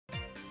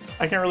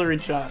I can't really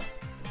read chat.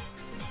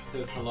 It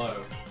says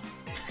hello.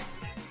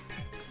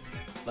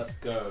 Let's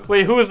go.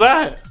 Wait, who is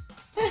that?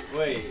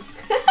 Wait.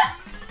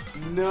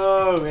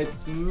 No,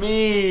 it's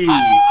me.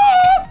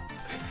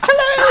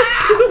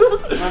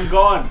 I'm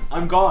gone.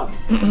 I'm gone.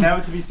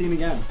 Never to be seen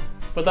again.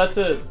 But that's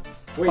it.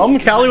 Wait, I'm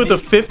Callie with the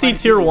 50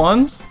 tier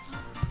 1s.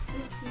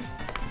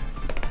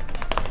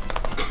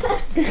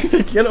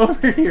 Get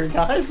over here,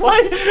 guys.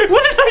 Why?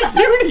 What did I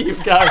do to you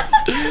guys?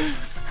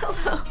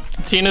 Hello.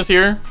 Tina's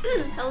here.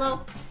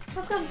 Hello.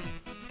 Welcome.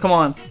 Come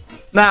on.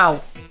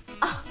 Now.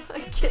 Oh, I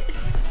get it.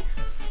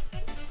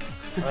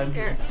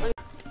 Here, let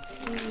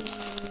me...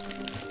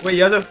 Wait,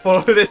 you have to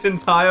follow this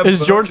entire Is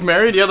book? George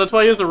married? Yeah, that's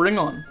why he has a ring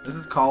on. This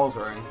is Karl's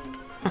ring.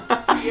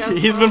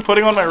 He's been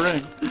putting on my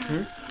ring.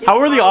 How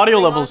are the audio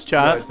levels,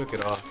 Yeah, I chat? took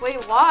it off.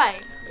 Wait, why?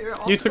 We were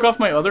all You took off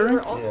my other We ring?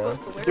 were all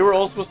supposed to wear They were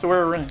all supposed to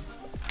wear a ring.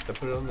 I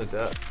put it on the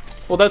desk.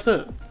 Well, that's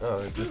it. Oh,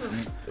 this are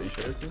you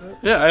sure this is it?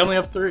 Yeah, I only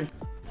have 3.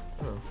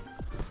 Oh.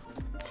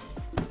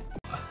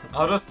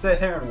 I'll just sit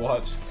here and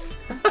watch.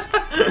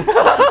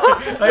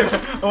 Like,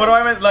 what do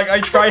I meant? Like, I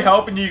try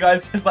helping you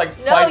guys just like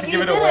fight to you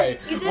give it did away.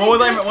 You did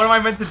What it. am I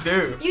meant to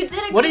do? You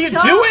did a What are good you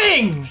job.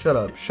 doing? Shut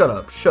up, shut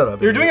up, shut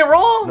up. You're doing it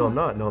wrong. No, I'm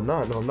not. No, I'm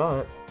not. No, I'm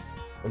not.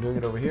 I'm doing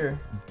it over here.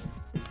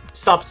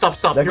 Stop, stop,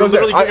 stop. That You're goes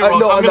there. literally doing it wrong.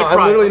 No, I'm gonna not.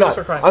 cry. I'm literally gonna not.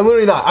 start crying. I'm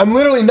literally not. I'm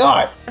literally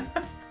not.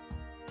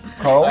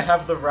 Carl? I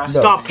have the rest.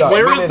 No, Stop.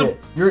 Where No, is no, the?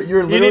 no.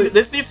 You're literally.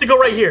 This needs to go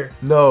right here.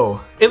 No.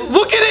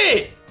 Look at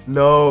it.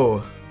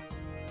 No.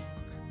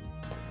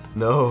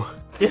 No.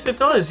 Yes, it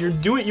does.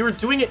 You were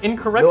doing it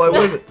incorrectly. No, I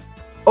wasn't.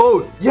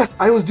 Oh, yes,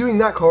 I was doing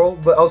that, Carl,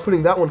 but I was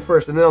putting that one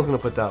first, and then I was gonna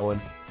put that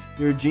one.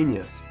 You're a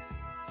genius.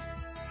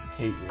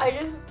 Hate you. I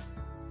just...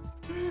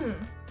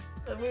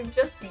 We've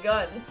just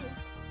begun.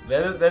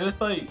 They're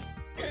just like,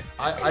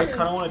 I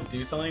kind of want to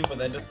do something, but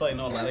they're just like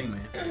not letting me.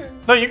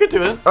 No, you could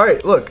do it. All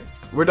right, look,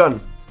 we're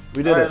done.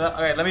 We did it.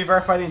 Alright, let me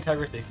verify the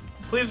integrity.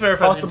 Please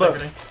verify Pass the the book.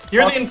 integrity.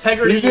 You're the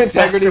integrity. He's the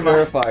integrity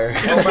mastermind. verifier.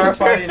 I'll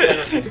verify the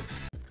integrity.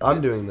 I'm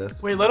doing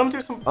this. Wait, let him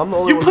do some. I'm the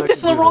only You one put that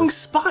this in can the do wrong this.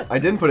 spot. I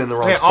didn't put it in the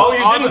wrong Okay, spot. you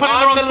didn't put it in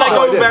the wrong I'm the spot. No, I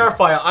Lego didn't.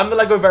 verifier. I'm the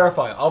Lego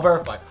verifier. I'll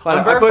verify. Fine,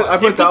 I'm I put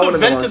He put that the one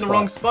vent in the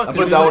wrong spot. I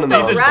put that one in the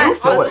He's wrong a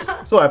spot. doofus.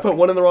 Rat. So I put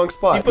one in the wrong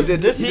spot. He put You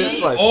did this- you did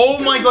twice.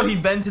 Oh my god, he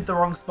vented the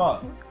wrong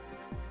spot.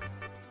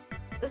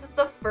 This is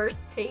the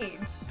first page.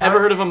 Ever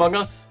heard of Among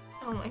Us?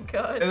 Oh my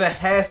god. There's a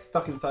hair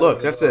stuck inside. Look,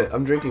 of that's as it.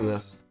 I'm drinking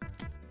this.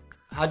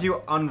 How do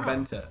you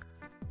unvent it?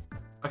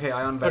 Okay,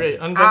 I unvent Okay,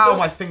 it. unvent Ow, it.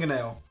 my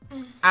fingernail.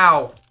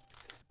 Ow.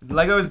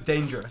 Lego is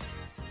dangerous.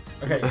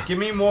 Okay, give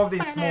me more of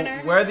these small.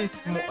 Where are these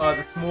small,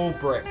 the small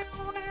bricks?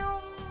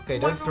 Okay,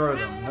 don't throw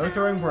them. No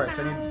throwing bricks.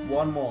 I need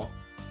one more.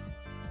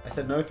 I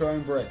said no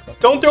throwing bricks.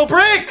 Don't throw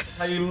bricks!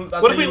 That's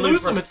What if we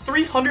lose them? It's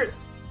 300.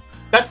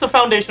 That's the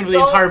foundation of the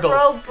Don't entire throw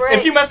build. bricks.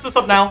 If you mess this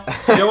up now,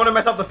 You don't want to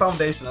mess up the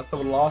foundation. That's the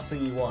last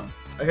thing you want.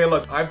 Okay,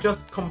 look, I've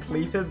just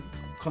completed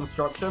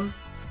construction.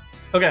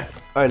 okay.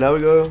 All right, now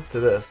we go to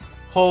this.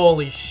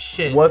 Holy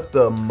shit. What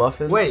the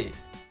muffin? Wait.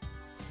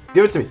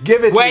 Give it to me.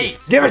 Give it to Wait. me.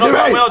 Give it to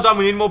We're me. not done.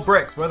 We need more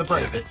bricks. Where are the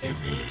bricks?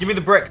 Give me the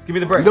bricks. Give me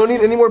the bricks. We don't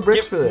need any more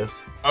bricks Give- for this.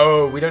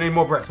 Oh, we don't need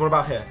more bricks. What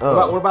about here?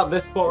 Oh. What about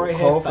this spot right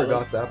Carl here?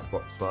 forgot fellas?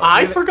 that spot.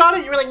 I forgot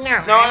it. You were like,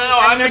 no. No,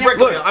 I'm the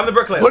bricklayer. Look, I'm the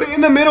bricklayer. Put it in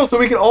the middle so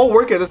we can all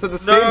work at this at the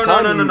same No,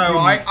 time. no, no, no, you-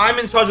 no. you- I'm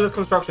in charge of this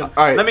construction.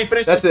 All right, Let me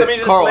finish that's this. Let me it.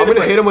 just Carl, lay I'm the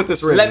gonna hit bricks. him with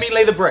this ring. Let me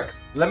lay the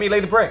bricks. Let me lay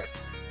the bricks.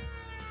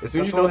 As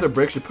soon as you That's know all what the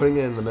bricks, you're putting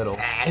it in the middle.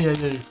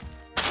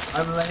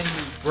 I'm laying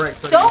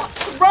bricks. Don't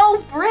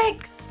throw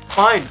bricks.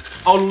 Fine.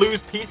 I'll lose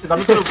pieces. I'm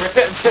just gonna rip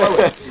it and throw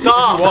it.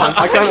 Stop.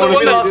 I kind of Give me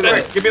want that to do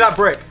brick. that. Give me that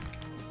brick.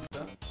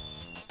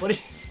 What are you...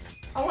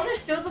 I want to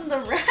show them the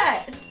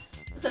rat.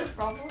 Is that a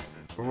problem?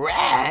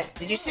 Rat?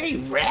 Did you say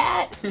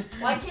rat?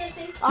 Why can't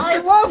they see I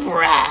love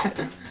rat.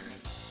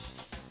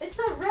 It's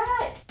a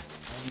rat. 1,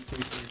 2,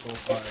 3,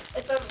 4, 5.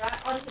 It's a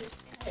rat on his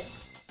head.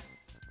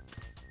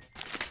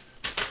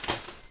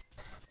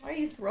 Why are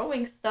you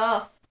throwing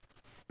stuff?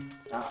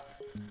 Stop.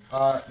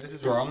 This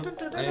is wrong.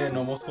 I need a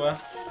normal square,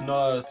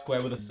 not a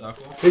square with a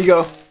circle. Here you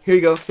go. Here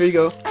you go. Here you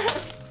go.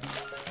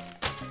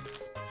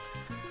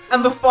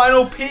 And the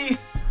final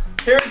piece.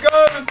 Here it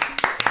goes.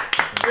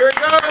 Here it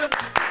goes.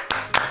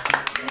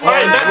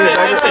 Alright, that's it.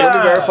 That's Let me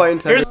it. verify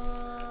integrity.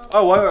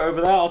 Oh, wait,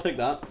 over there. I'll take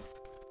that.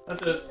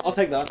 That's it. I'll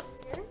take that.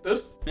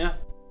 This? Yeah.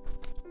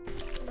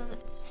 And then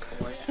it's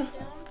four down.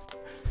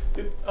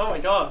 Dude, oh my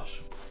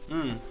gosh.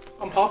 Mm.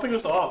 I'm popping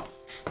this off.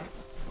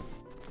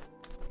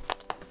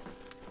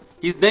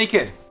 He's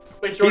naked.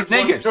 Wait, George, He's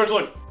naked. George,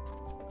 look.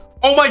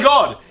 Oh my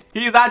god!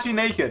 He is actually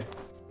naked.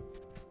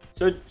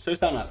 Show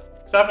Sapnap.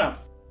 Sapnap.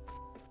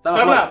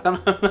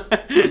 Sapnap.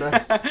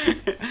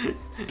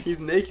 He's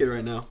naked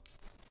right now.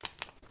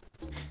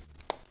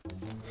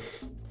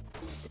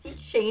 Is he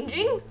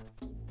changing?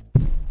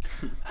 Did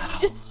you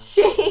just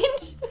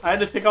change? I had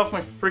to take off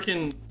my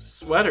freaking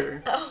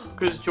sweater Oh.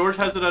 because George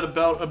has it at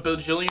about a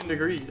bajillion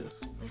degrees.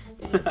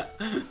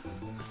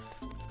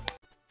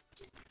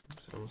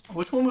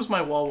 Which one was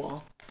my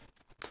wall?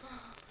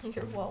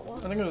 Your what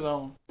I think it was that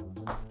one.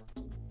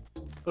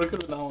 But it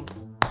could have been that one.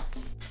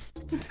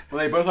 Well,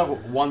 they both have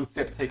one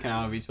sip taken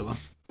out of each of them.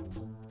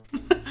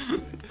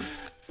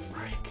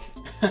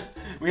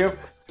 We have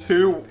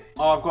two.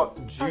 Oh, I've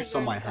got juice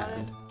on my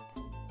hand.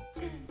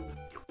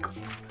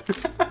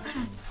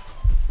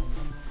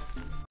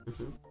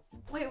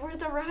 Wait, where'd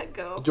the rat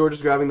go? George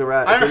is grabbing the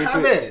rat. I don't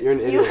have it. You're an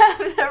You idiot. have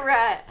the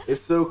rat.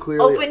 It's so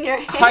clearly. Open your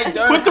hand. I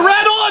don't. Put the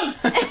rat on!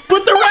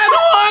 Put the rat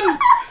on!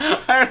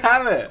 I don't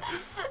have it.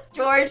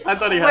 George, I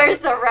thought he had where's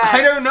it. the rat?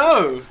 I don't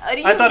know. How do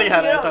you I thought he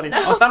had it, I know? thought he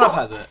had it. Oh, Sapnap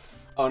has it.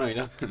 Oh no, he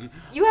doesn't.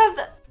 You have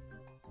the.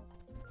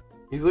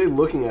 He's literally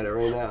looking at it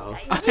right now.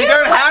 I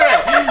don't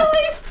have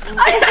it.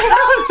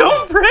 I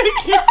Don't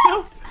break it!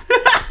 Don't...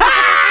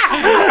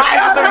 I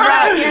have the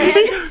rat.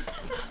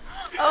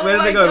 Oh Where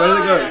does my it go? Where does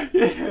God.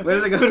 it go? Where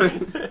does it go?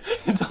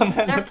 It's on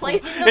that They're nipple.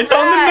 placing the It's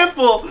on the rat.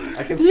 nipple!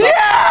 I can stop.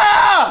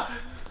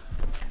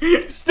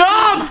 Yeah!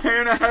 Stop!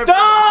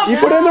 Stop! You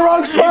put it in the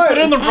wrong spot. Put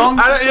it in the wrong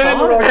I don't, it spot.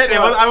 didn't fit.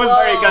 I was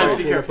Alright, guys, Whoa.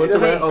 be Yeah, careful. put the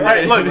rat on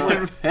Alright, the-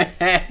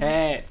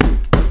 look.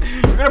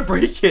 You're gonna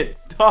break it.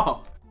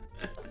 Stop.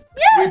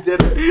 We did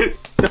it.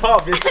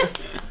 Stop. You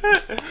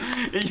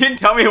didn't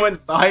tell me it went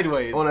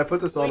sideways. Oh, and I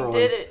put this on We wrong.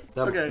 did it.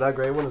 That, Okay. that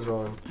gray one is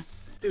wrong.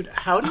 Dude,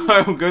 how do you...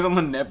 Oh, it goes on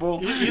the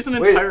nipple. Use an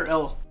Wait. entire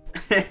L.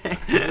 Is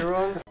it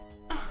wrong?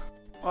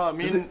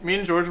 Me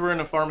and George were in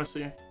a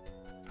pharmacy.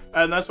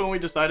 And that's when we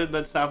decided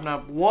that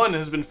Sapnap 1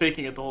 has been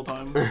faking it the whole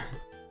time.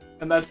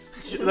 And that's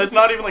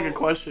not even like a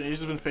question, he's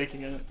just been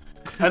faking it.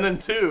 And then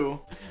 2,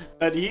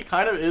 that he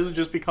kind of is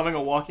just becoming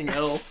a walking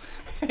L.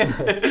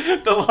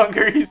 The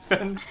longer he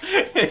spends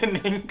in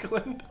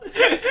England.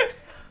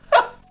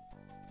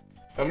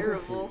 I'm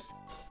Terrible.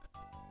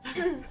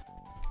 confused.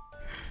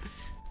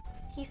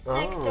 He's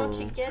sick, don't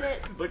you Oh. get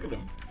it? Just look at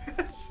him.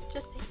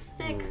 Just he's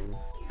sick.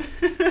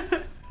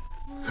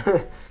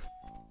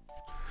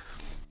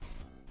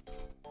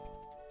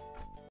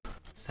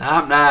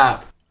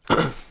 Sapnap.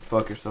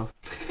 Fuck yourself.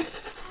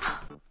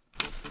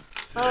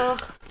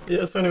 Ugh.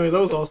 Yeah, so anyways,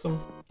 that was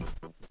awesome.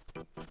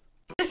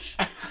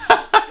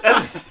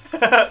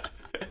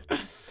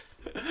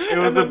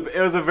 It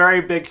was a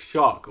very big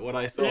shock what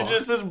I saw. He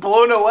just was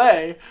blown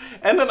away.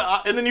 And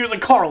then he was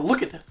like, Karl,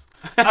 look at this.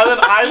 And then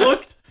I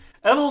looked,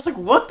 and I was like,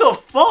 what the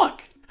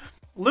fuck?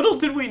 Little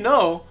did we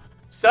know,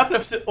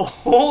 Sapnap's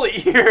whole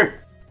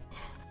ear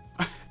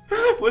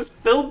was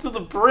filled to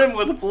the brim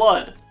with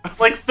blood.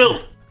 Like,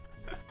 filled.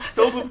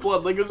 Filled with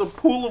blood. Like, it was a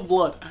pool of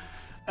blood.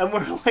 And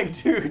we're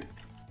like, dude,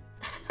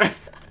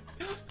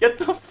 get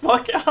the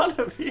fuck out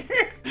of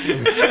here. he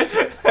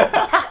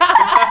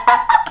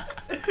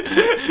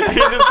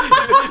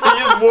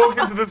just walks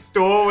into the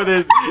store with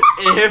his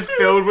ear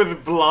filled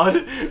with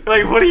blood.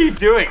 Like, what are you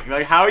doing?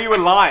 Like, how are you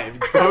alive?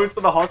 Go to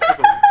the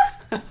hospital.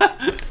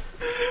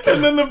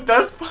 And then the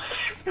best part,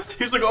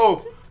 he's like,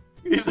 oh,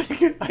 he's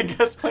like, I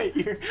guess my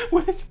ear,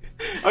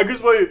 I guess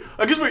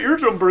my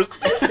eardrum burst.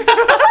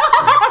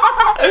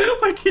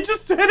 Like, he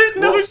just said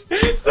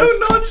it so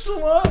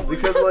nonchalant.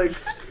 Because, like,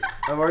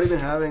 I've already been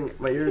having,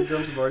 my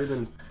eardrums have already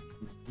been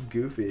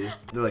goofy.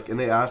 They're like, and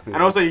they asked me.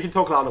 And also, you can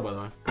talk louder, by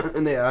the way.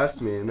 And they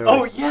asked me, and they're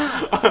Oh like,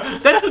 yeah,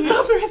 that's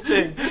another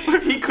thing.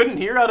 He couldn't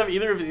hear out of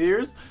either of his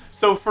ears,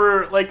 so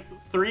for like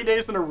 3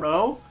 days in a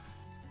row,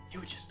 he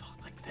would just talk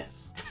like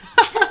this.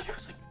 He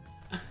was like,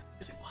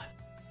 what?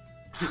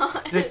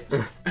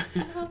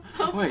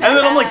 Wait. And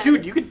then I'm like,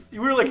 dude, you could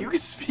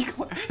speak.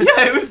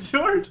 Yeah, it was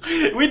George.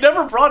 We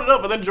never brought it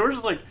up, but then George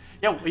was like,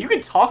 yeah, well, you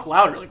can talk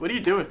louder. Like, what are you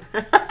doing?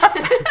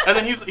 And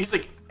then he's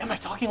like, am I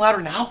talking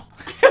louder now?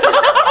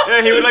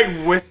 Yeah, he would like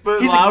whisper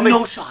He's loudly. like,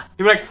 no shot.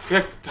 He'd be like,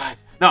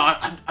 guys, no,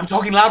 I'm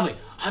talking loudly.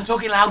 I'm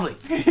talking loudly.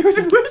 He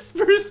would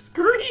whisper,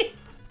 scream.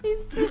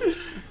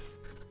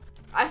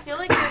 I feel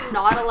like you're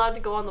not allowed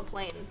to go on the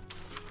plane.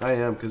 I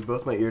am, because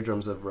both my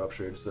eardrums have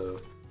ruptured, so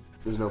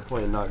there's no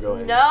point in not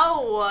going.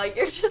 No,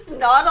 you're just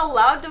not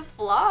allowed to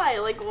fly.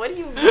 Like, what do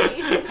you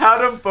mean? How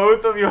do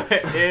both of your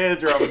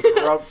eardrums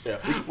rupture?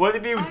 What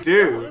did you I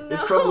do? don't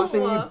It's from know.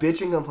 listening to you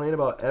bitch and complain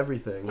about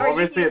everything. Are you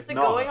Obviously used it's to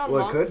not. going on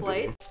Well, it long could be.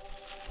 flights?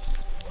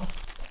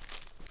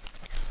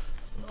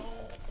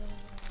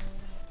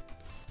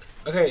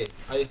 Okay,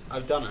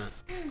 I've done it.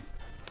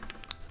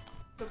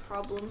 No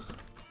problem.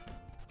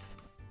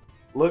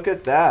 Look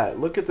at that.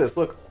 Look at this.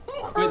 Look.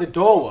 Wait, the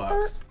door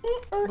works.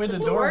 Wait, the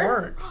door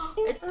works.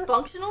 It's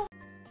functional?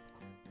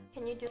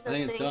 Can you do that I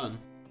think it's thing? done.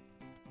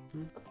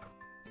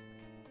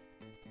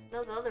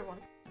 No, the other one.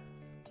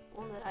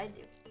 The one that I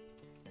do.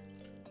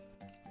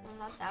 No,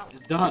 not that one.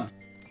 It's done.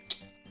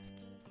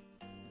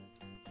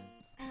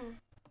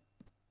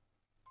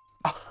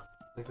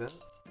 Like that?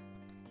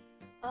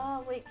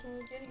 Oh, wait, can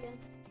you do it again?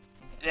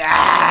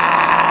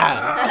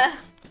 Yeah!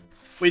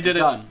 We did It's it.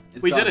 done.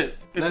 It's We done. did it.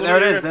 It's There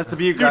it is. literally- That's the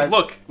view, Dude, guys.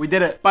 look. We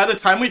did it. By the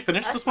time we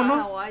finish That's this one,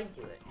 not though. how I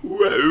do it.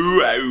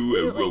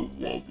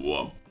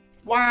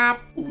 Wap,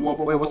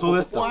 Wait, what's all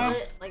this stuff? wap,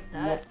 Split like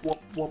that. wap,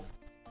 wap.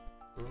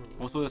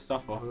 What's all this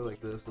stuff for? Put it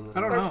like this. And then...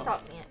 I don't Or know.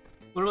 stop me.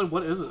 Literally,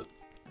 what is it?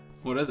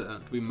 What is it? Do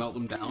we melt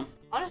them down?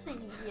 Honestly,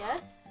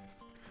 yes.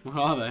 What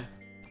are they?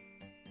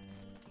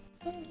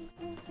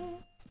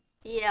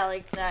 Yeah,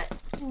 like that.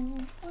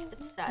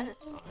 It's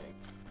satisfying.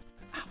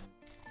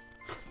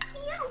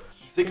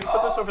 Can you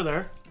put this over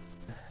there?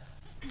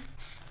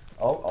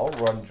 I'll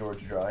run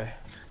George dry.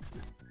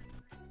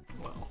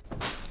 Well,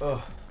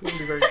 Ugh. it's gonna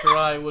be very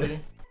dry, Woody.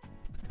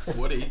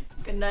 Woody.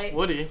 Good night.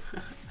 Woody.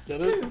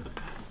 Get it?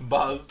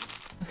 Buzz.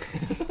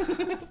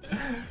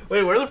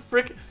 Wait, where the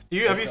frick? Have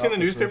you seen the Awful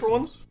newspaper person.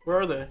 ones?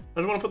 Where are they? I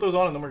just want to put those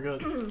on and then we're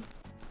good.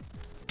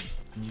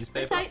 Sit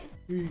Newspaper. tight.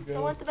 Here you Don't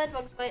go. let the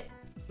bedbugs bite.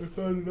 I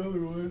found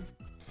another one.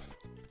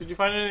 Did you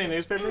find any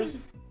newspapers?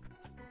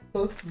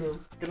 Huh? No.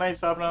 Good night,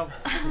 Sapnap.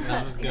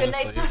 I was Good gonna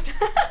night, sleep.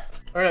 Sapnap.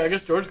 Alright, I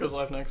guess George goes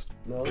live next.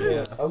 No,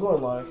 Yes. I'm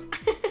going live.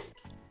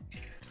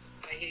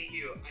 I hate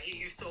you. I hate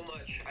you so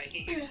much. I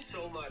hate you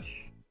so much.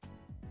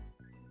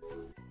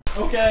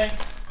 Okay,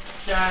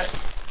 chat.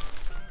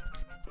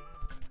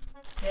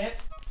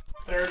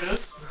 There it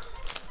is.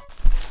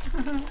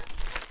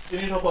 You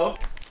need help up?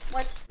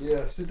 What?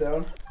 Yeah, sit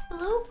down.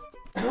 Hello?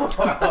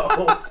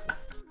 Wow.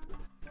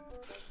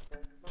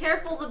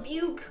 Careful the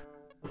bugle.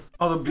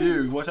 Oh, the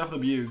Bug. Watch out for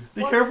the Bug.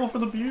 Be careful for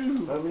the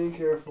view. I'm being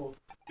careful.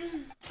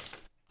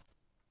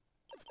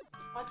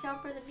 Watch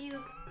out for the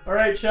bugle.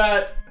 Alright,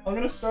 chat. I'm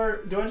gonna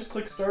start. Do I just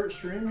click start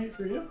stream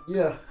for you?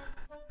 Yeah.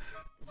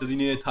 Does he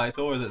need a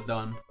title or is it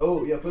done?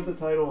 Oh, yeah, put the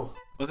title.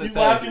 What's You it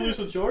laugh, say? you lose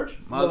with George?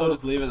 Might as well No.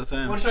 just leave it the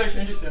same. What should I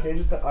change it to?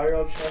 Change it to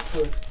IRL chat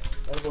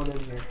with everyone in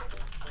here.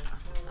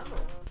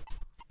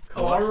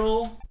 Karl.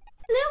 Hello?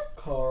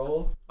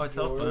 Carl, Oh,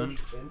 telephone.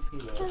 George, and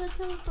It's on Tina. the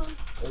telephone.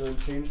 And then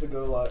change the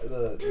go live,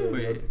 the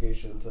Wait.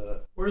 notification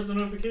to Where's the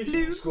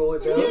notification? scroll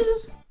it down.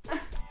 Yes.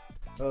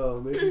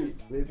 Oh, maybe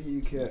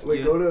you can't. Wait,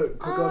 Yeah. go to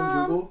click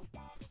on Google.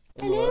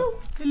 On the Hello?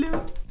 left.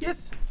 Hello.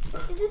 Yes.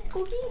 Is this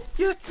Cookie?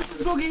 Yes, this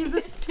is Gogi. Is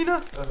this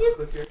Tina? Yes.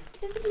 Click here.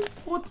 Is it?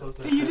 What Close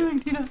are that you bit. doing,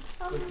 Tina?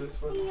 Click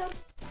this one. Yeah.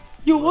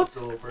 You what? That's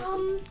the little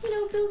person.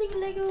 Building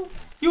Lego.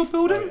 You're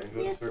building? Alright, go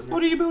to Yes. start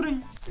What are you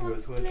building? Go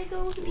to Twitch.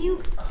 Lego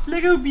bugle.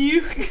 Lego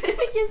Bug.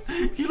 Yes.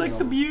 You like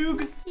the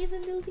Bug? Yes,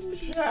 I'm building the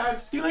bugle.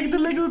 Chat. You like the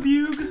Lego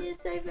Bug? Yes,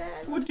 I'm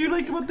bad. What do you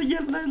like about the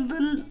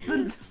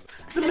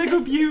the Lego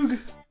Bug?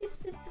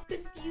 It's a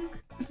good bugle.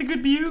 It's a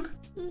good Bug.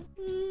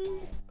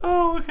 Mm-hmm.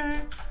 Oh,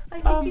 okay. I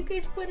think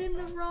you guys put in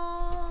the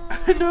wrong.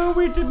 No,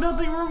 we did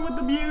nothing wrong with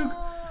the Bug.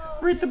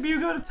 Rate the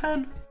Bug out of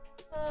 10.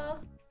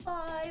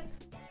 5.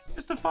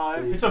 Just a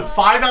 5. It's a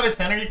 5 out of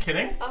 10, are you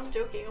kidding? I'm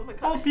joking. Oh my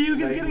Oh, god. Bug is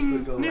Now you getting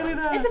just go nearly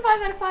loud. It's there. a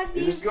 5 out of 5 You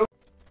bugle. just go.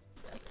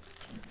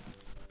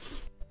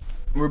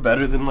 We're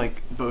better than,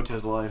 like,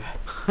 Botez Live.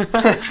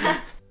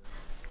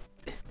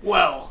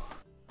 Well.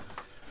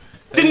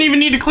 Didn't even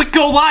need to click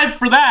go live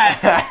for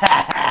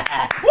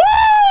that!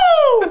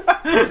 Woo!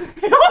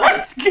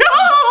 Let's go!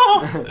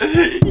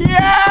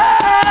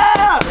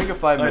 Yeah! Make a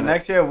 5 minute.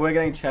 Next year, we're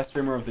getting Chess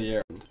Streamer of the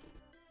Year.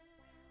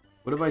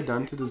 What have I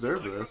done to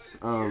deserve this?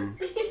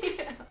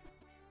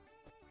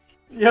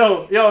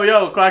 Yo,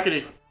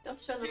 Quackity. Don't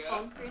show the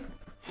phone screen.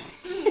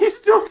 He's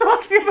still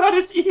talking about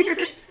his ear.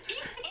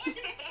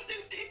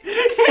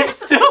 He's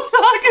still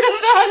talking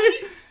about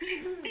it.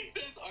 He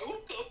says, I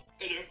woke up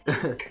and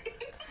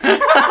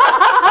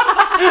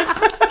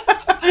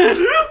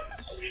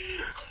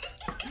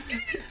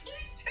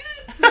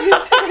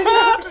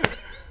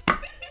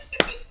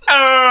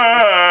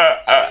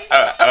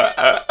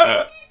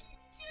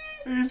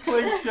He's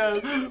playing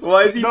chess.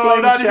 Why is he No, playing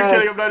I'm not chess? even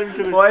kidding. I'm not even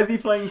kidding. Why is he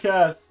playing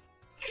chess?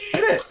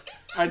 Hit it.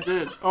 I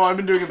did. Oh, I've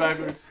been doing it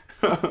backwards.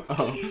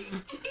 Oh.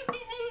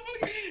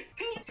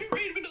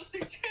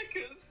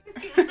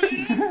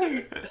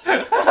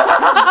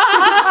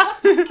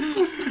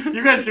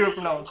 You guys do it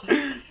from now on.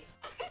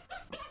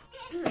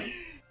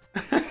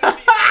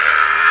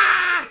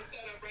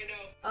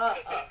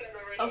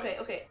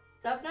 Okay.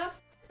 Sapnap?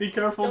 Be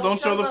careful. Don't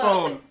show the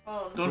phone.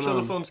 Don't show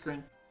the phone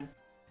screen.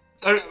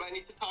 I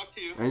need to talk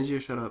to you. I need you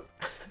to shut up.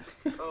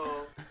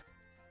 Oh.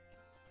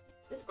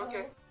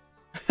 Okay.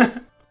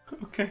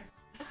 Okay.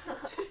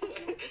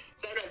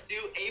 Sapnap, do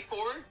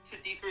A4 to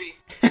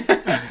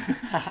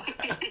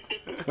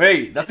D3.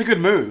 Wait, that's a good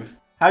move.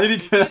 How did he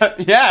do that?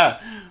 Yeah.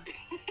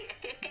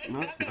 No,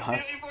 it's Do not.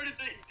 A4 to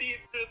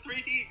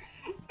 3D.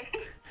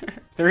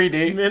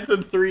 3D. Man said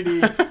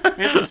 3D.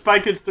 Man said Spy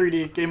Kids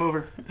 3D. Game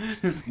over.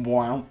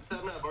 Wow.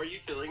 Sapnap, are you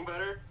feeling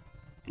better?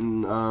 A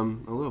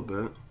little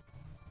bit.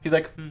 He's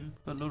like,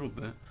 a little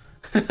bit.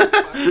 If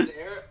I were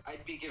there,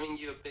 I'd be giving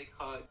you a big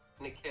hug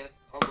and a kiss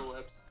on the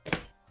lips.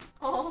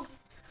 Oh.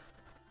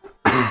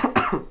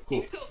 Can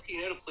you tell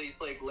Tina to please,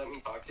 like, let me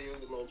talk to you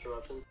with no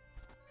interruptions?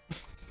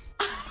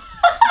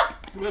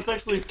 That's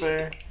actually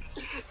fair.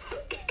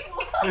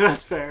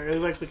 That's fair. It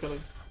was actually kind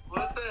of.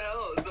 What the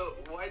hell? So,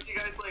 why'd you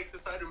guys, like,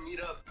 decide to meet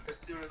up as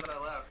soon as I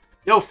left?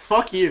 Yo,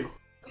 fuck you.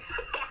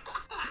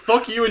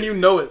 Fuck you and you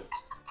know it.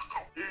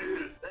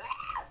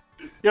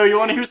 Yo, you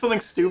want to hear something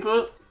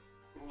stupid?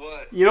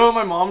 What? You know what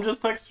my mom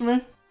just texted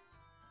me?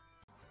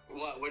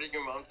 What? What did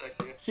your mom text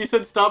you? She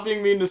said stop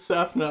being mean to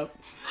Sapnap.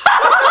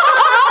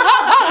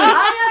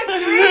 I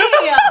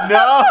agree! No.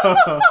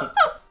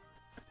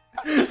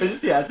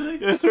 Is he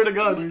actually? I swear to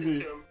God. Listen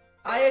to him.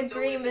 I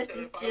agree, Don't listen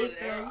to him. Mrs. If I were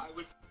there, Jacobs. I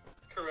would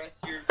caress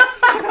your...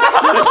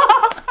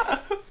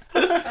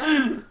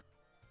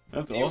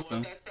 That's Do you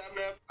awesome. want that,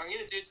 Sapnap? I'm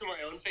gonna do it to my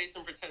own face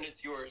and pretend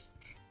it's yours.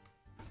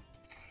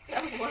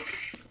 What?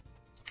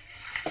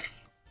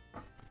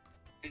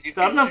 Did you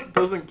feel Sapnap it?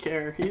 doesn't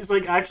care. He's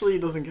like, actually, he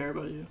doesn't care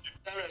about you.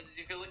 Sapnap, did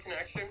you feel the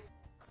connection?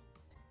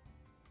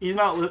 He's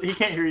not. He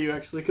can't hear you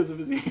actually because of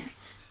his ears.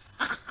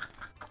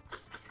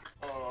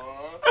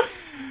 Aww.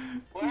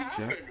 What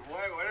happened?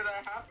 Why did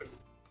that happen?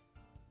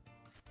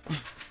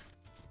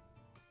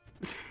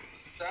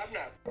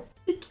 Sapnap.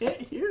 He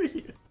can't hear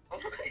you. Oh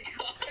my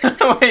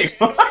god. Wait,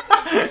 what?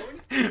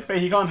 Wait,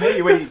 he can't hear you.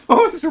 The Wait.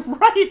 phone's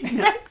right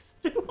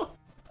next to him.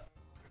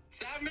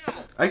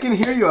 Sapnap. I can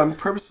hear you. I'm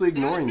purposely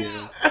ignoring you.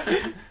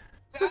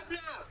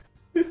 Sapnap.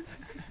 Let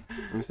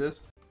me see this.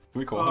 Can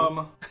we call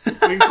him? We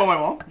can call my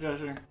mom. Yeah,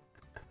 sure.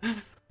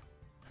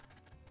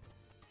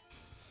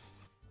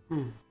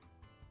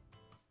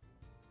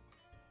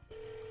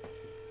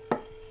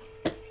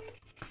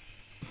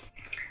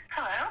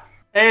 Hello?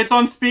 Hey, it's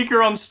on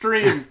speaker on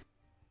stream.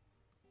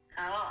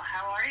 Oh,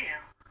 how are you?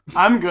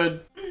 I'm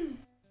good.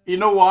 You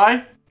know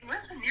why?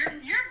 Listen, you're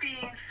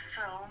being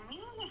so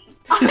mean.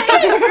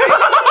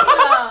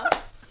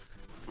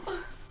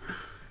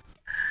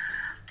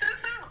 This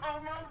is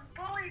almost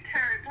bully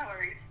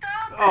territory.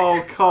 Stop it.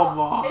 Oh, come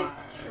on.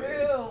 It's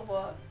true.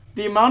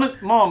 The amount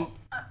of mom,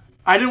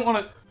 I didn't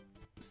want to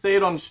say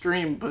it on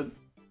stream, but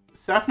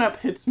Sapnap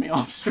hits me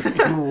off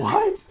stream.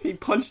 What? He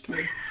punched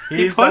me.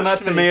 He's done that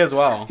punched to me as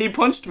well. He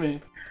punched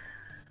me.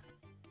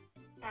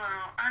 Well,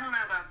 I don't know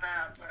about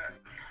that, but...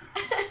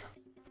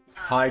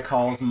 Hi,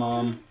 Carl's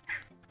mom.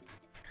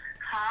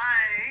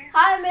 Hi.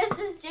 Hi,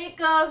 Mrs.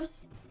 Jacobs.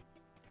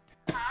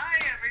 Hi,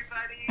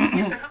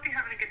 everybody. I hope you're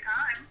having a good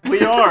time.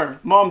 We are.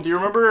 Mom, do you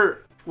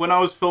remember when I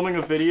was filming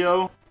a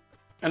video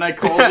and I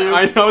called you?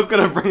 I know I was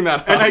gonna bring that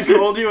up. And I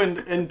called you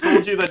and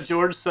told you that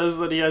George says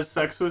that he has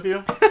sex with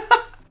you?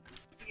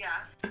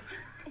 Yeah.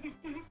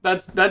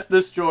 That's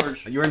this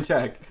George. You're in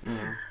check.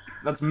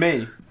 That's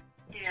me.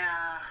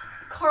 Yeah.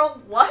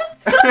 Carl, what?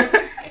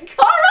 Carl!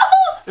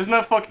 Isn't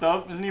that fucked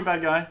up? Isn't he a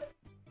bad guy?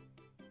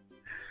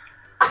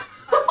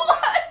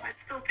 What? I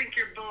still think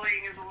your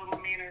bullying is a little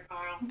meaner,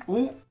 Carl.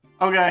 Ooh.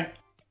 Okay.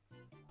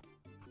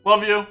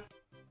 Love you.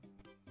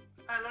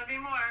 I love you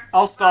more.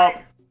 I'll stop.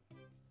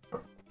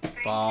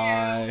 Thank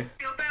Bye.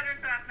 You. Feel better,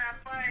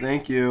 Sapnap. Bye.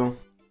 Thank you.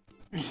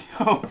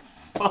 Yo,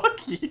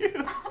 fuck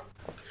you.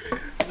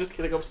 Just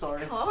kidding, I'm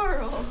sorry.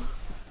 Carl.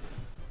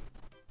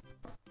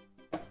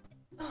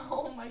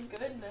 Oh my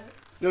goodness.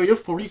 No, you have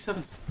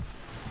 47.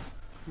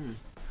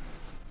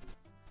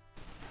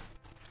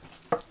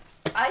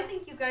 I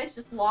think you guys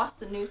just lost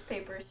the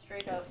newspaper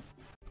straight up.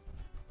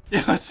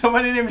 Yeah,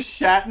 somebody named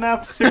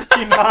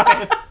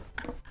Shatnap69.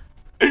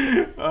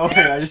 Oh wait,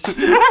 I just...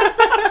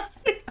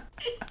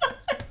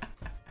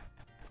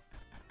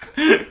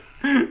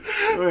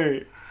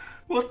 Wait.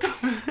 What the?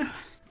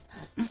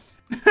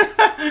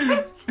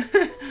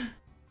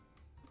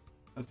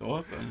 That's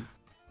awesome.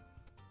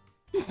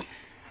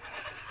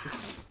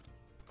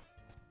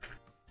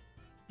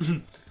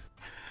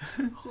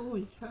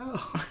 Holy cow.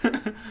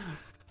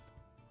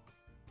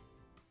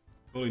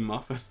 Holy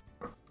muffin.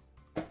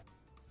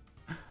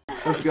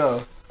 Let's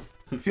go.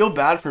 Feel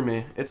bad for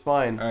me. It's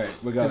fine. Alright,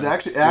 we're Because going.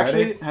 it You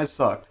actually ready? has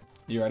sucked.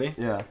 You ready?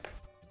 Yeah.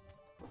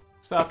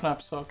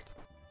 Sapnap sucked.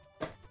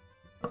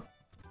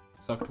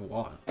 Sucked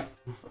what?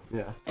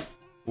 Yeah.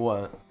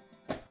 What?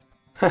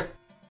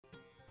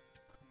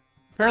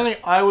 Apparently,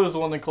 I was the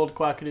one that called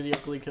Quackity the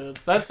ugly kid.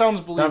 That sounds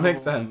believable. That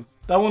makes sense.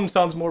 That one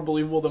sounds more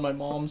believable than my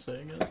mom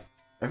saying it.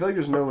 I feel like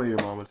there's no way your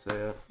mom would say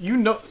it. You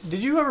know?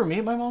 Did you ever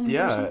meet my mom? in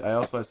Yeah, person? I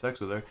also had sex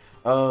with her.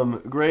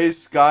 Grace,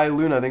 Sky,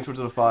 Luna, thanks for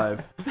to the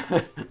 5.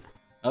 That's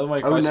my I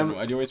would question. never-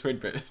 Why do you always trade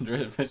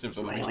bishops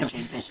on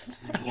the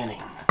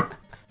beginning?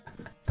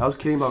 I was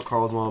kidding about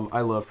Carl's mom.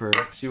 I love her.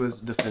 She was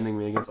defending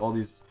me against all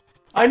these.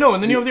 I know,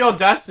 and then you have the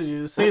audacity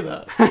to say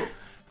that.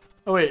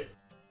 Oh wait.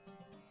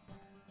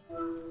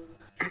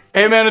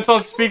 Hey man, it's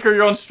on speaker.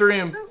 You're on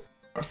stream.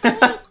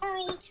 Hello,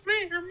 Carl. It's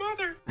me, your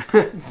mother.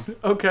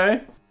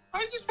 Okay.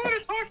 I just want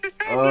to talk to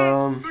Sapnap, who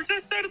Um.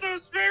 just said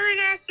those very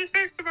nasty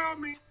things about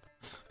me.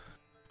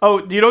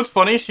 Oh, you know what's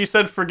funny? She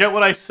said, "Forget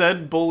what I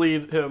said."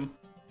 Bullied him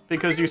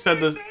because you said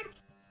this.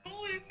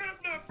 Bully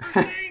Sapnap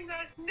for saying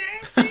that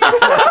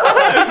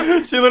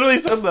nasty. She literally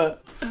said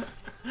that.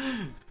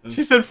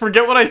 She said,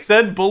 "Forget what I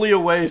said. Bully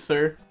away,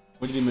 sir."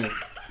 What did you mean?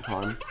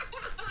 Pun.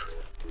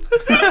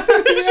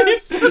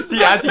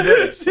 She actually did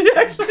it. She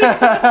actually.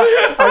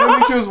 I didn't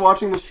think she was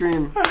watching the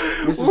stream.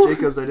 Mrs.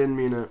 Jacobs, I didn't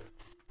mean it.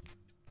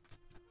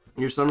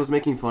 Your son was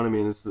making fun of me,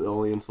 and it's the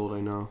only insult I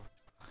know.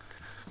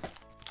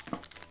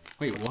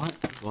 Wait, what?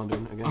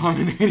 London again. Oh,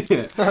 I'm an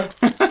idiot.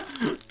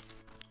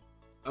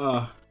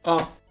 I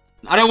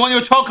don't want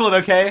your chocolate,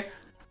 okay?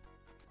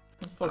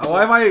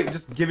 Why have I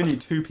just given you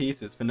 2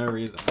 pieces for no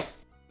reason?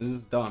 This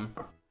is dumb.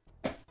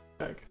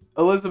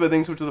 Elizabeth,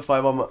 thanks for to the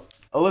 5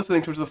 Alyssa,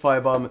 thanks for to the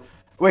 5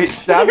 Wait,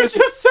 Savage.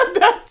 just said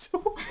that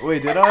too.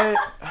 Wait, did I?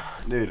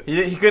 Dude. He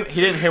didn't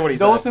hear what he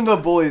Don't said. listen to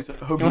the bullies.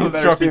 Hope you He do was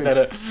better drunk, he soon. said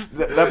it.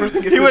 That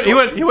person gets. He went.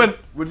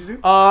 What'd you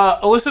do?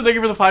 Alyssa, thank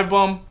you for the 5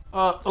 bomb.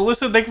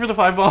 Alyssa, thank you for the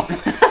 5 bomb.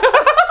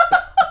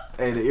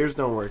 Hey, the ears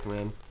don't work,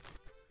 man.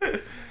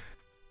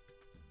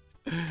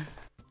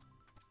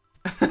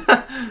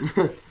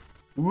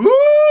 Woo!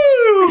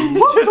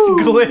 You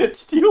just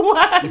glitched. You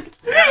lagged.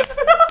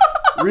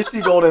 Reese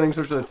Golding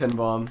switched to the 10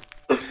 bomb.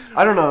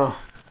 I don't know.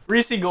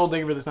 Reese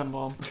Golding for the 10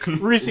 bomb.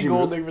 Reese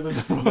Golding for the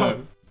 10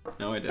 bomb.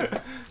 No, I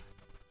didn't.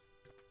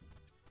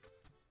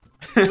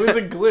 It was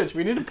a glitch.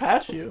 We need to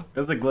patch you.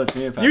 It's a glitch.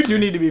 We need to patch You do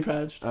need to be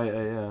patched.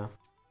 Yeah.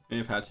 We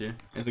need to patch you.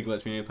 It's a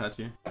glitch. We need to patch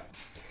you.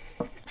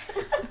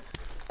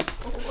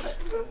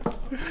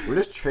 We're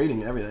just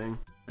trading everything.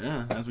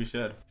 Yeah, as we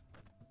should.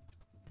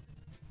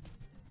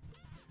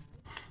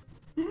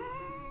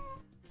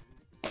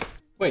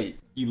 Wait,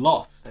 you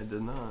lost. I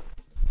did not.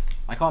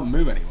 I can't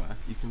move anywhere.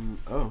 You can.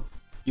 Oh.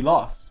 You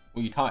lost.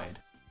 Or you tied.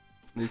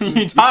 You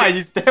You tied.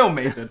 You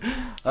stalemated.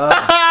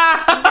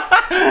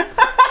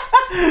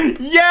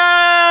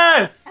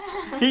 Yes!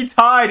 He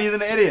tied. He's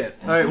an idiot.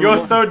 Alright, You're we're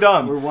so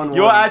dumb. we're 1-1.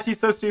 You're actually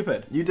so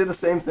stupid. You did the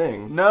same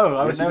thing. No,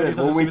 I would Yes, you never do did.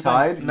 such a When we stupid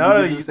tied, thing. you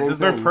No, did the same there's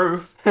thing. no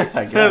proof. I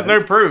There's guess.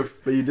 no proof.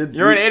 But you did.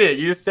 You're an idiot.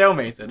 You just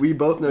stalemated. We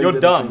both know You're you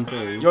did dumb. the same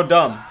thing. You're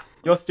dumb.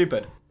 You're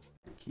stupid.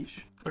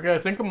 Quiche. Okay, I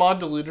think a mod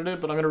deleted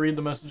it, but I'm gonna read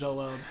the message out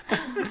loud.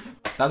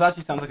 That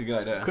actually sounds like a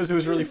good idea. Because it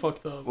was really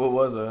fucked up. What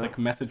was it? It's like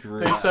message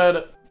room.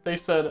 They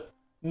said,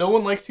 no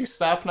one likes you,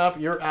 Sapnap,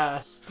 your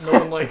ass. No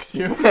one likes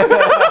you. There's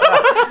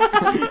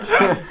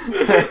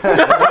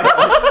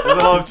a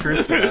lot of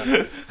truth to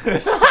that.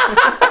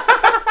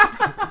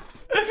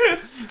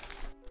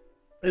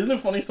 Isn't it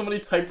funny somebody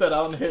typed that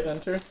out and hit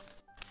enter?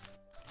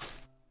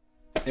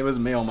 It was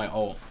me on my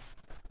ult.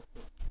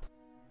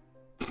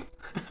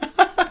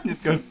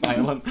 Just go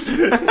silent.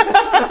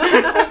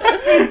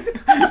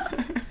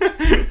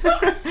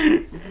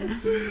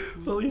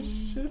 Holy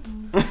shit.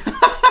 Are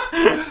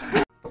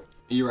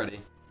you ready?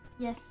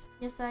 Yes,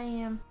 I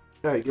am.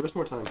 Alright, give us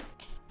more time.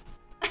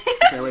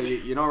 Okay,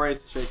 wait, you're not ready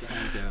to shake your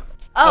hands yet.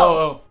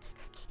 Oh.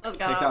 Let's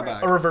Take that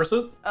back. Or reverse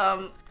it?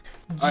 Alright,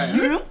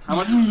 how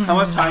much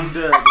time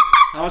does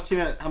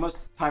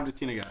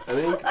Tina get? I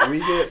think we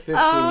get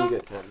 15, you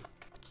get 10.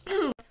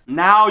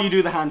 Now you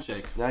do the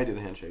handshake. Now I do the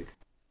handshake.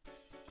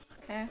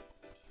 Okay.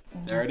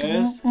 There it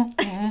is. Oh,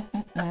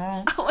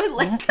 I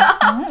like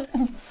that.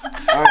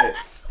 Alright.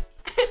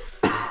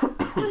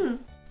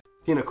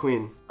 Tina,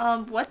 queen.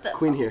 What the?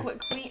 Queen here. What,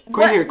 queen?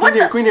 Queen here, queen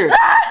here, queen here.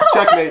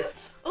 Checkmate.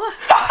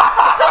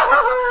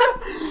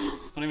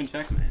 It's not even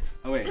checkmate.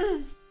 Oh wait.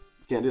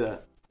 Can't do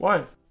that.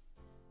 Why?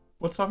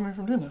 What's stopping me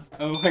from doing that?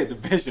 Oh wait, the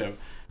bishop.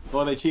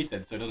 Well, they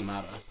cheated, so it doesn't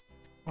matter.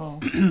 Oh.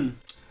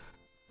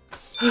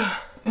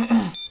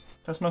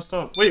 That's messed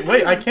up. Wait,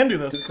 I can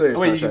do It's this. clear,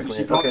 Oh it's wait, not you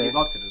checkmate. blocked Okay. it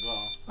as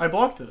well. I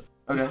blocked it.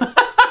 Okay.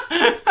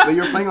 But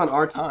you're playing on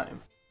our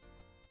time.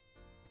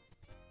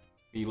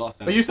 You lost.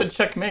 But you said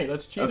checkmate.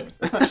 That's cheating.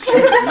 That's not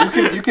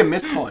cheating. You can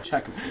miscall a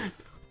checkmate.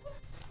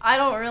 I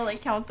don't really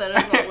count that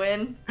as a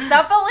win.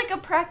 That felt like a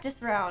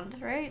practice round,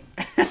 right?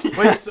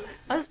 Wait, so,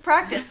 That was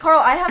practice. Carl,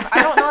 I don't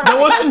know how that to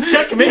wasn't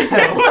checkmate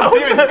though.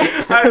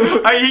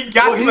 He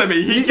gaslit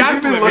me. He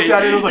gaslit me. looked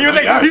at it and was like, he was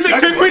like, "Oh, he's like,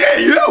 checkmate." checkmate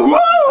it. Yeah, I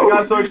whoa.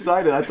 got so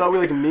excited. I thought we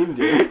like memed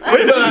you.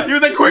 Wait, so He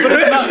was like, quit but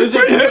it's not, it.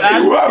 can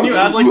you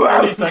add like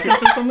 30 seconds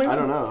or something? I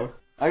don't know.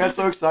 I got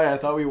so excited. I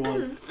thought we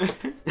won.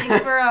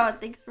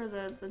 thanks for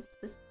the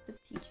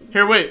teaching.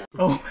 Here, wait.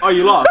 Oh. Oh,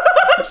 you lost.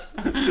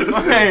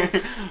 Okay.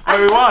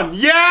 Oh, we won.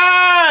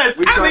 Yes!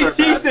 We And tried they our best.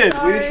 cheated.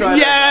 We tried.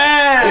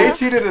 Yes!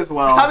 They cheated as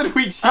well. How did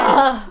we cheat?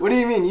 What do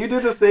you mean? You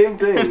did the same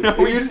thing.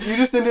 You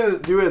just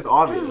didn't do it as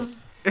obvious.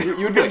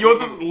 Yours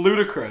was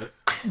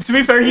ludicrous. To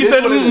be fair, he It is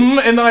said what it is.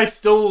 and then I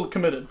still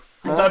committed.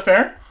 Huh? Is that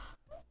fair?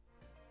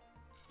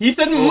 He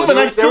said Well, and I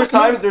there still was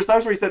committed.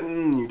 times where you said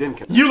you didn't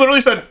commit. You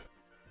literally said,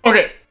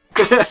 okay,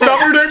 stop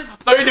what you're doing.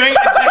 Stop what you're doing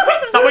and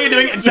checkmate. Stop what you're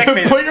doing and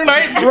checkmate. Put your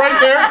knight right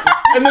there,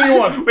 and then you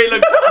won. Wait,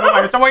 look.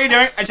 Stop what you're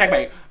doing and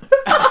checkmate.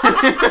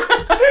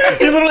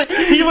 He literally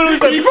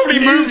said, He probably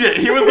moved it.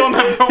 He was the one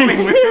that told me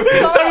move.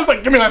 Simon was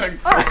like, give me that thing.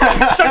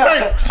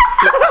 Checkmate.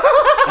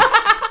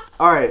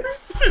 Alright.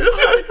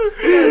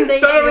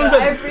 Thank Seven you.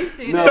 said- I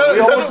appreciate No, it. So- we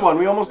so- almost won.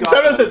 We almost got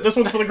Simon that. said, this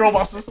one's for the girl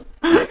bosses.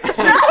 That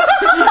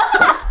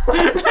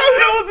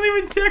wasn't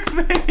even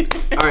checkmate.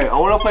 Alright, I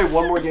want to play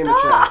one more game of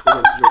chess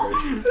against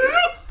George.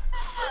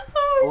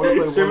 I want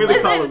to play Show me one the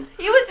more. colors. Listen,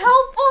 he was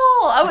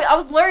helpful. I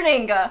was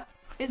learning.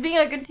 He's being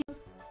a good team.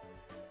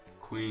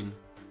 Queen.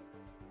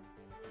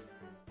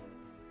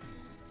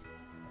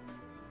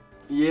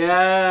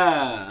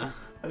 Yeah.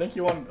 I think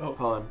you won. Oh,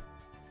 Pawn.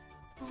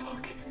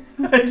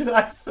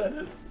 I said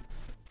it.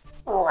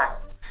 Pawn.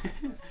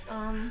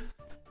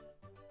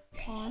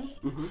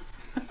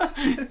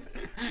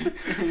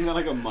 He's not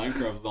like a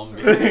Minecraft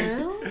zombie.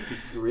 Really?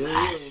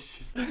 Really?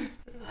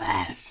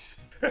 I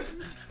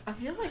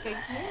feel like I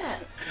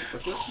can't.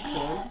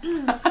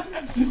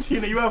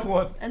 Tina, you have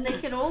one. And they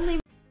can only.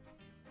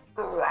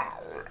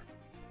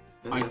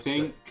 I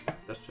think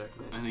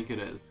checkmate. it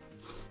is.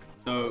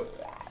 So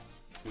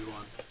we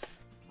won.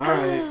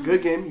 Alright,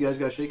 good game. You guys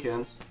got to shake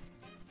hands.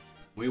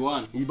 We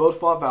won. You both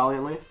fought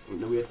valiantly.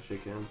 We have to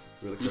shake hands.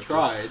 Really You quick.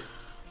 tried.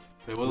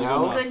 But it wasn't Now-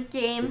 good enough. Good The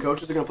game.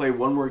 coaches are going to play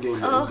one more game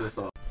to Oh. end this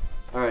off.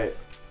 All right.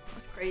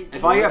 That's crazy.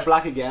 If I get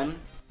black again,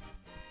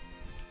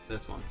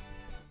 this one.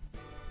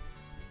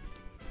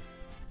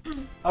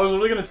 I was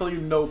literally gonna tell you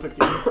no, pick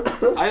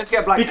the I just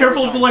get black. Be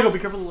careful of every the time. Lego. Be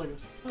careful of the Legos.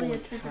 Oh, yeah,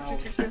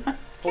 true.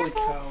 Holy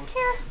cow.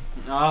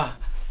 Ah.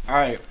 All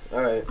right.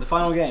 All right. The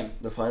final game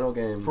The final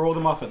game. for all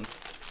the muffins.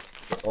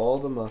 All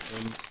the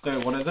muffins. So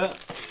what is it?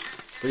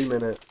 3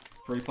 minute.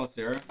 3 plus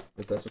 0.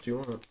 If that's what you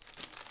want.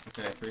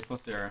 Okay, 3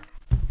 plus 0.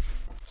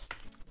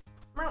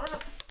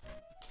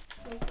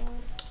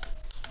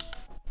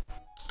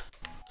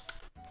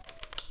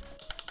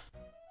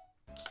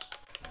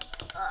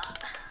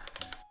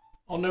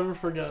 I'll never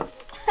forget.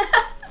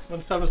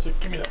 When Sam said,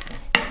 "Give me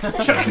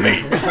that."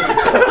 Checkmate.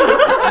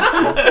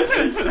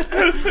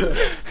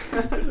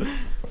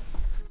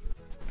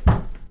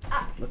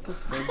 What the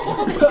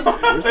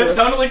fuck? It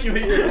sounded like you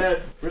hit your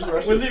head. Where's the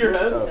rest Was of it your the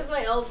head? stuff? That's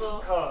my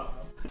elbow.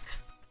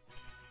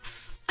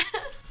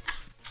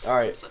 All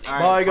right. All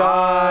Bye,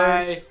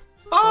 guys.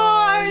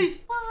 Bye.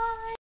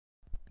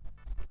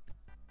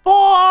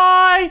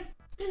 Bye.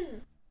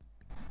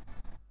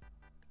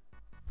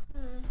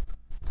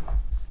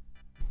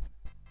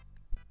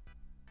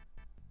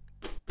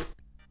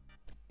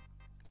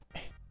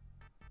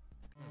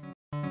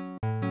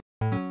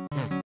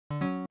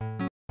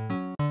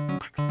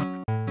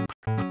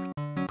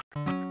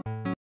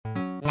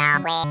 Na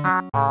we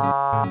o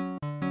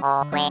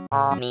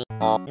we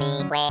o mi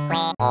we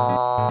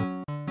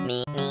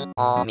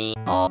o mi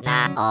o na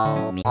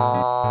o mi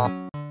o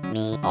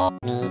mi o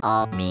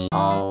mi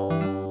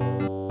o.